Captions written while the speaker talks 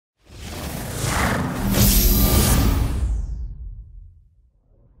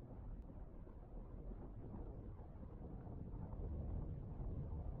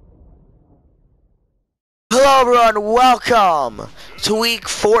Hello everyone, welcome to week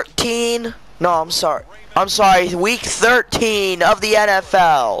 14. No, I'm sorry, week 13 of the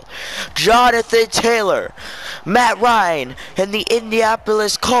NFL. Jonathan Taylor, Matt Ryan, and the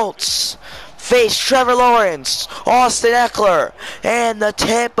Indianapolis Colts face Trevor Lawrence, Austin Eckler, and the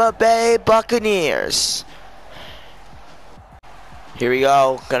Tampa Bay Buccaneers. Here we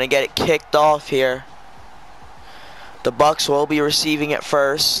go, gonna get it kicked off here. The Bucs will be receiving it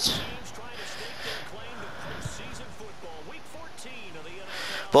first.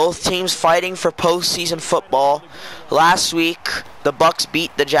 Both teams fighting for postseason football. Last week, the Bucs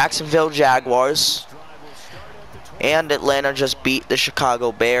beat the Jacksonville Jaguars, and Atlanta just beat the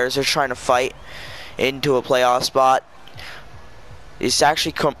Chicago Bears. They're trying to fight into a playoff spot. It's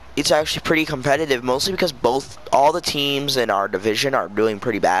actually pretty competitive, mostly because all the teams in our division are doing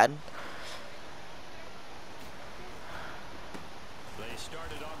pretty bad.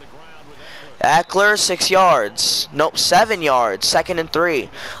 Eckler, 6 yards. Nope, 7 yards. 2nd and 3.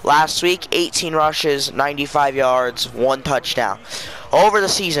 Last week, 18 rushes, 95 yards, 1 touchdown. Over the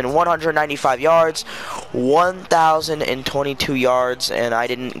season, 195 yards, 1,022 yards, and I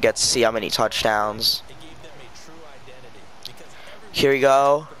didn't get to see how many touchdowns. Here we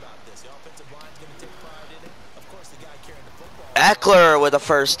go. Eckler with a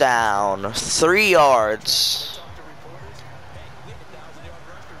first down. 3 yards.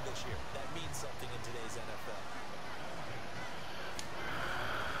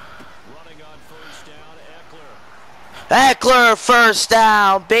 Eckler, first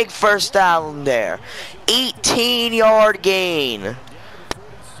down, big first down there. 18-yard gain.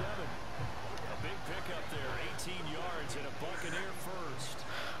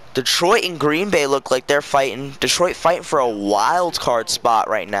 Detroit and Green Bay look like they're fighting. Detroit fighting for a wild card spot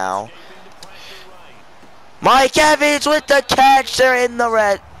right now. Mike Evans with the catch. They're in the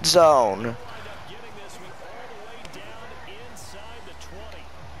red zone.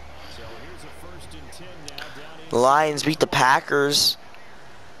 The Lions beat the Packers.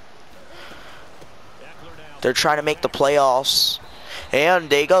 They're trying to make the playoffs. And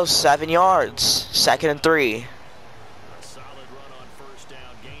they go 7 yards. 2nd and 3.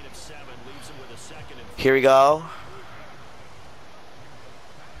 Here we go.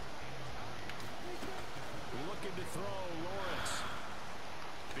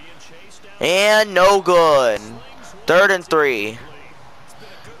 And no good. 3rd and 3.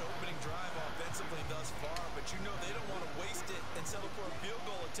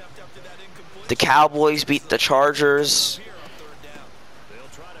 The Cowboys beat the Chargers.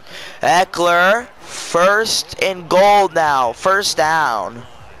 Eckler, 1st and goal now. First down.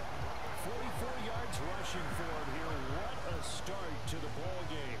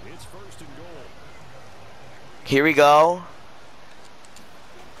 Here we go.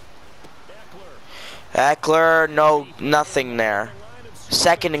 Eckler, no, nothing there.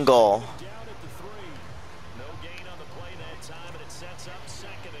 2nd and goal.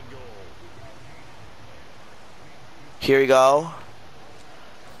 Here we go.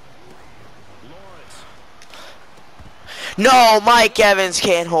 No, Mike Evans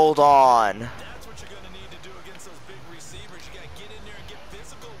can't hold on. That's what you're going to need to do against those big receivers. You got to get in there and get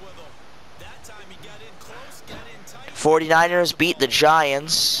physical with them. That time he got in close, got in tight. 49ers beat the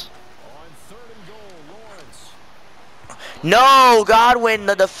Giants. No, Godwin,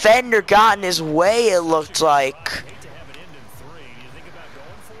 the defender got in his way, it looked like.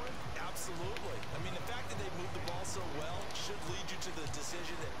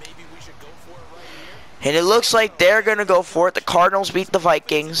 And it looks like they're going to go for it. The Cardinals beat the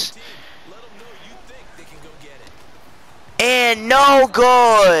Vikings. And no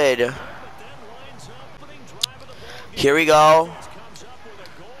good. Here we go.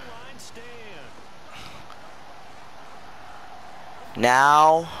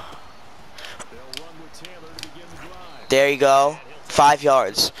 Now. There you go. 5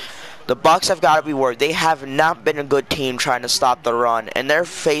 yards. The Bucs have got to be worried. They have not been a good team trying to stop the run, and they're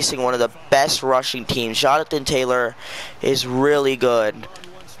facing one of the best rushing teams. Jonathan Taylor is really good.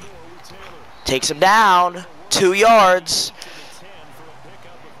 Takes him down. 2 yards.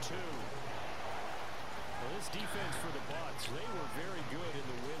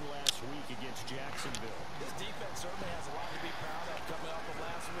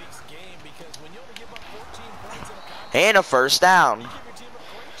 And a first down.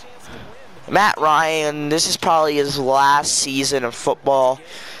 Matt Ryan, this is probably his last season of football.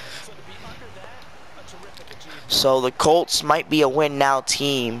 So the Colts might be a win now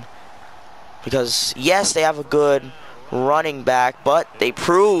team. Because, yes, they have a good running back, but they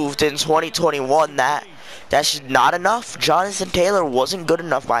proved in 2021 that that's not enough. Jonathan Taylor wasn't good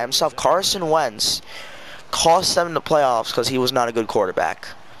enough by himself. Carson Wentz cost them the playoffs because he was not a good quarterback.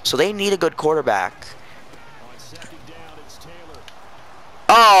 So they need a good quarterback.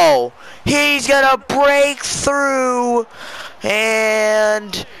 Oh, he's gonna break through,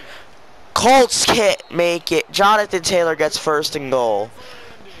 and Colts can't make it. Jonathan Taylor gets first and goal.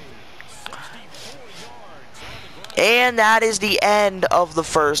 And that is the end of the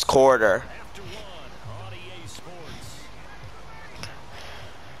first quarter.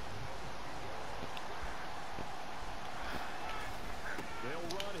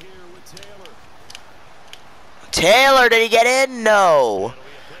 Taylor, did he get in? No.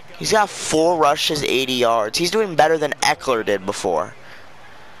 He's got 4 rushes, 80 yards. He's doing better than Eckler did before.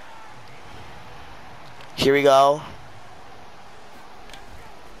 Here we go.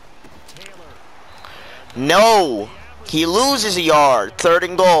 No. He loses a yard. 3rd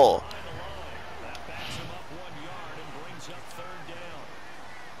and goal.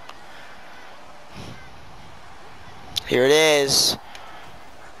 Here it is.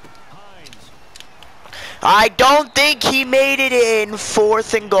 I don't think he made it in.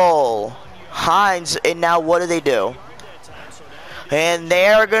 4th and goal. Hines, and now what do? And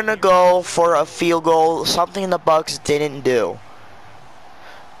they're going to go for a field goal, something the Bucs didn't do.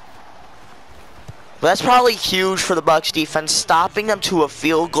 That's probably huge for the Bucs defense, stopping them to a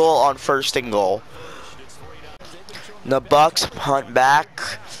field goal on 1st and goal. The Bucs punt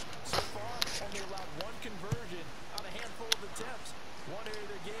back.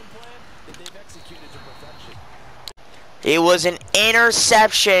 It was an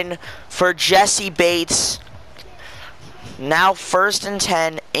interception for Jesse Bates. Now 1st and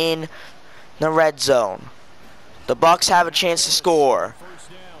 10 in the red zone. The Bucs have a chance to score.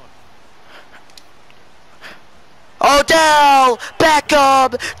 Odell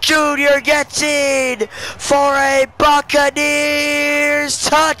Beckham Jr. gets in for a Buccaneers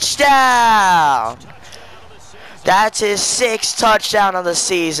touchdown. That's his 6th touchdown of the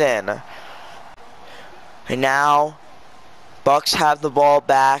season. And now Bucs have the ball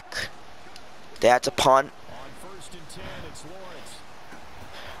back. They have to punt.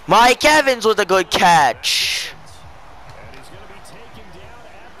 Mike Evans with a good catch.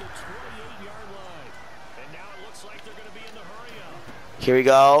 Here we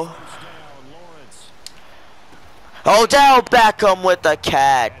go. Odell Beckham with the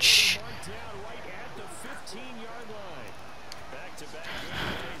catch.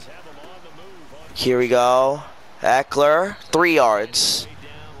 Here we go. Eckler, 3 yards.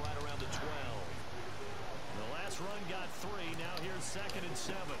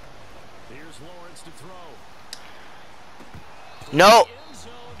 No.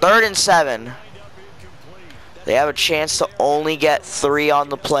 3rd and 7. They have a chance to only get 3 on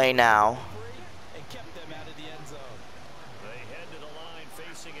the play now.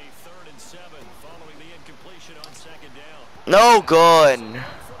 No good.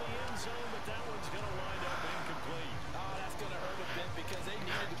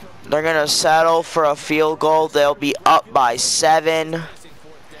 They're going to settle for a field goal. They'll be up by 7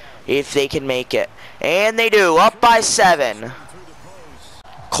 if they can make it. And they do, up by 7.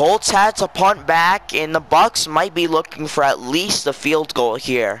 Colts had to punt back, and the Bucs might be looking for at least a field goal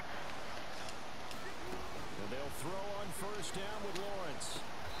here.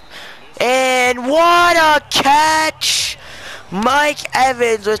 And what a catch! Mike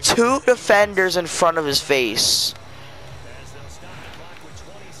Evans with 2 defenders in front of his face.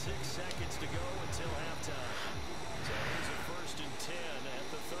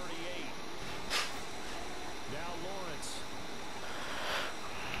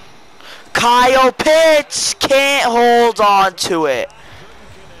 Kyle Pitts can't hold on to it.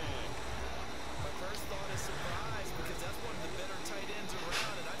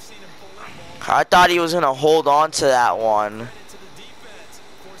 I thought he was going to hold on to that one.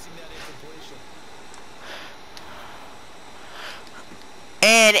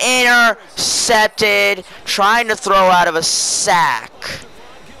 And intercepted, trying to throw out of a sack.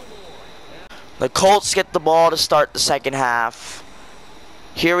 The Colts get the ball to start the second half.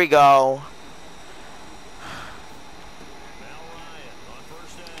 Here we go.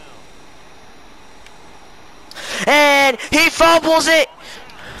 And he fumbles it.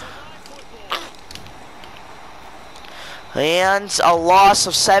 And a loss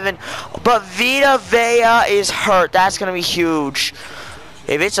of 7. But Vita Vea is hurt. That's going to be huge.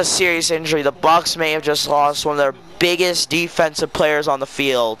 If it's a serious injury, the Bucs may have just lost one of their biggest defensive players on the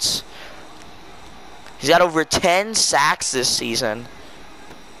field. He's got over 10 sacks this season.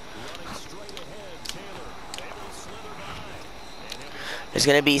 It's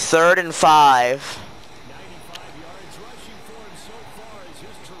going to be 3rd and 5.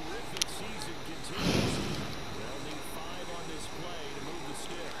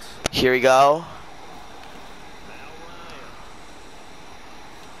 Here we go.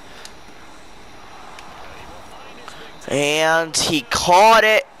 And he caught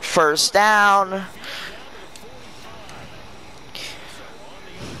it. First down.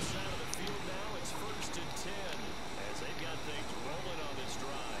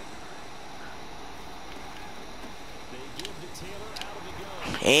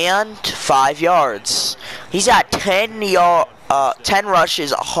 And 5 yards. He's at 10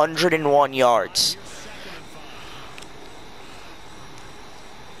 rushes, 101 yards.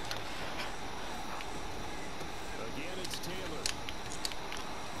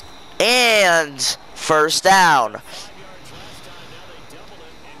 And first down.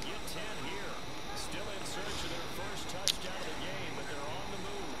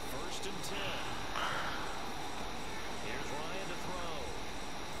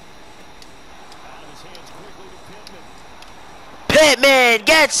 Pittman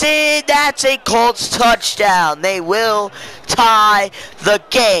gets it. That's a Colts touchdown. They will tie the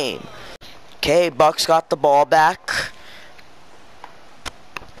game. Okay, Bucs got the ball back.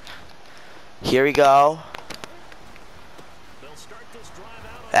 Here we go.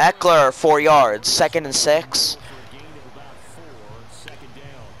 Eckler, 4 yards. 2nd and 6.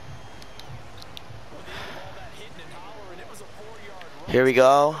 Here we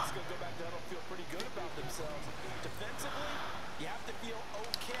go.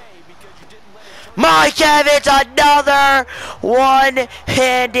 Mike Evans, another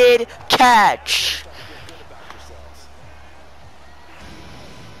one-handed catch.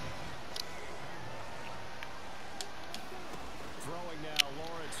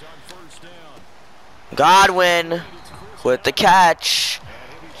 Godwin with the catch.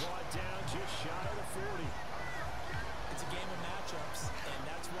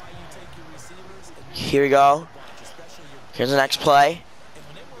 Here we go. Here's the next play.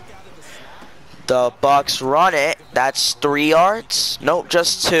 The Bucs run it. That's 3 yards. Nope,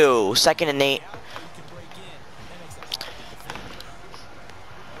 just 2. 2nd and 8.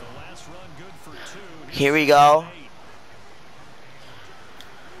 Here we go.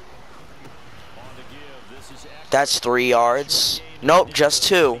 That's 3 yards. Nope, just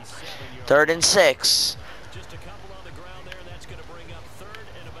 2. 3rd and 6.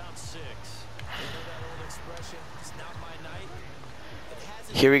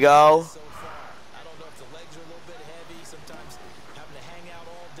 Here we go.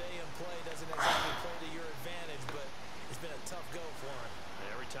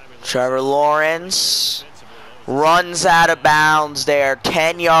 Trevor Lawrence runs out of bounds there.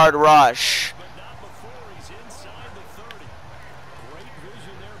 10-yard rush.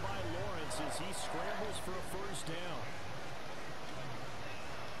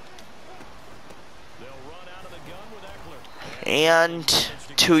 And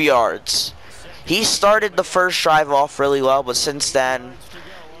 2 yards. He started the first drive off really well, but since then,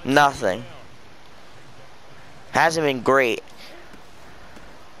 nothing. Hasn't been great.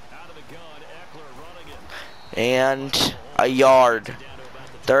 And a yard.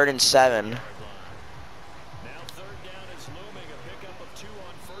 3rd and 7.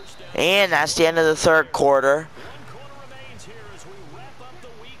 And that's the end of the 3rd quarter.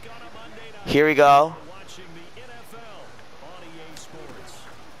 Here we go.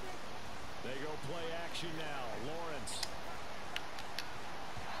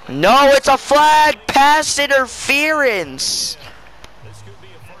 No, it's a flag. Pass interference.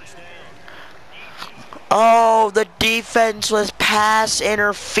 Oh, the defense was pass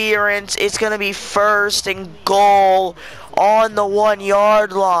interference. It's going to be 1st and goal on the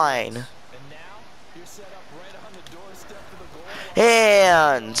 1-yard line.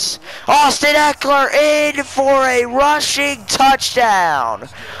 And Austin Eckler in for a rushing touchdown.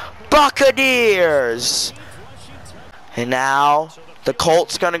 Buccaneers. And now the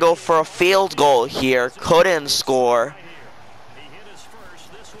Colts going to go for a field goal here. Couldn't score.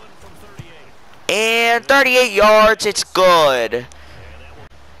 And 38 yards, it's good.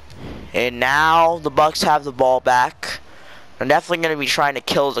 And now the Bucs have the ball back. They're definitely going to be trying to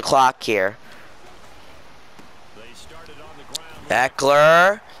kill the clock here.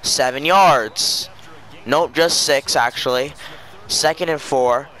 Eckler, 7 yards. Nope, just 6 actually. 2nd and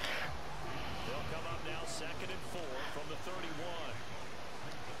 4.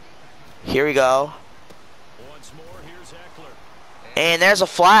 Here we go. And there's a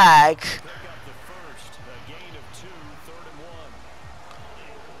flag.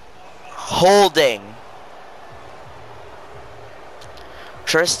 Holding.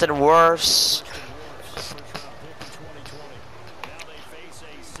 Tristan Wirfs.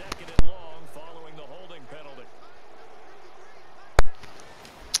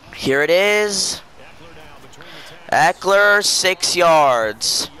 Here it is. Eckler, 6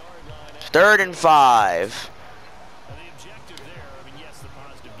 yards. 3rd and 5. The objective there, I mean, yes, the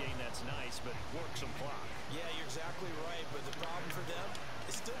positive gain, that's nice, but work some clock. Yeah, you're exactly right, but the problem for them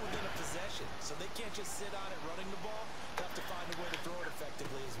is still within a possession, so they can't just sit on it running the ball. They have to find a way to throw it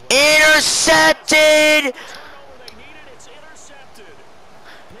effectively as well. Intercepted! They need it, it's intercepted.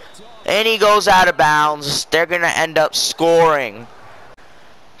 And he goes out of bounds. They're going to end up scoring.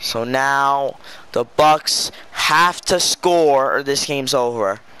 So now the Bucs have to score or this game's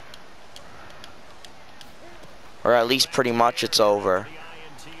over. Or at least pretty much it's over.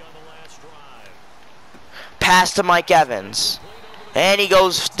 Pass to Mike Evans. And he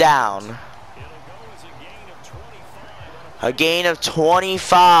goes down. A gain of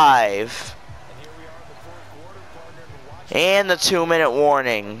 25. And the 2-minute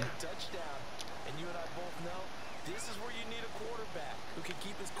warning.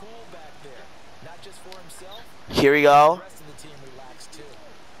 Here we go.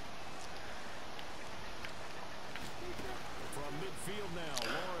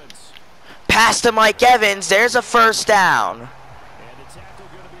 Pass to Mike Evans. There's a first down. And the tackle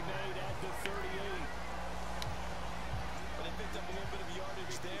going to be made at the 38. But they picked up a little bit of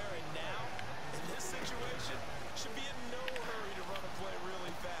yardage there, and now, in this situation, should be in no hurry to run a play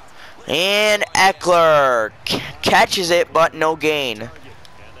really fast. And Eckler catches it, but no gain. And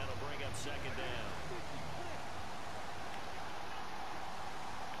that'll bring up 2nd down.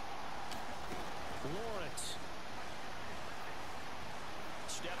 Lawrence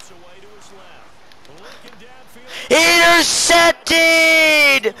steps away to his left. Looking downfield.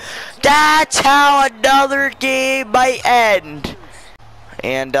 Intercepted! That's how another game might end.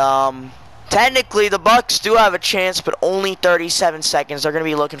 And technically the Bucs do have a chance, but only 37 seconds. They're going to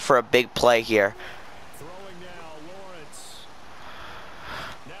be looking for a big play here. Throwing now, Lawrence.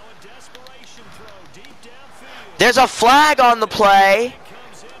 Now a desperation throw deep downfield. There's a flag on the play.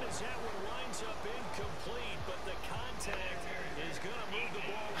 Comes in as that one winds up incomplete, but the contact is going to move the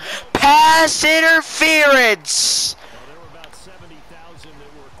ball. Pass interference. Well, there were about 70,000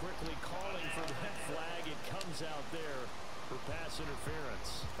 that were quickly calling for that flag. It comes out there for pass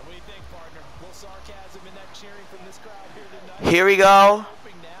interference. What do you think, partner? A little sarcasm in that cheering from this crowd here tonight. Here we go.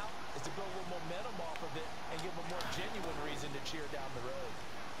 Hoping now is to build a little momentum off of it and give them a more genuine reason to cheer down the road.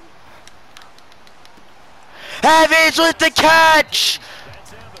 Evans with the catch.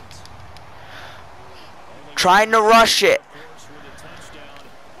 That's Evans. Trying to rush it. Course with a touchdown,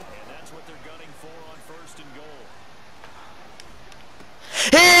 and that's what they're gunning for on 1st and goal.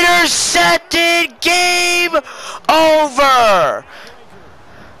 Intercepted. Game over.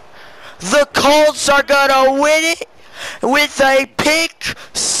 The Colts are gonna win it with a pick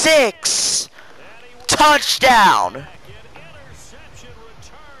 6 touchdown. Back in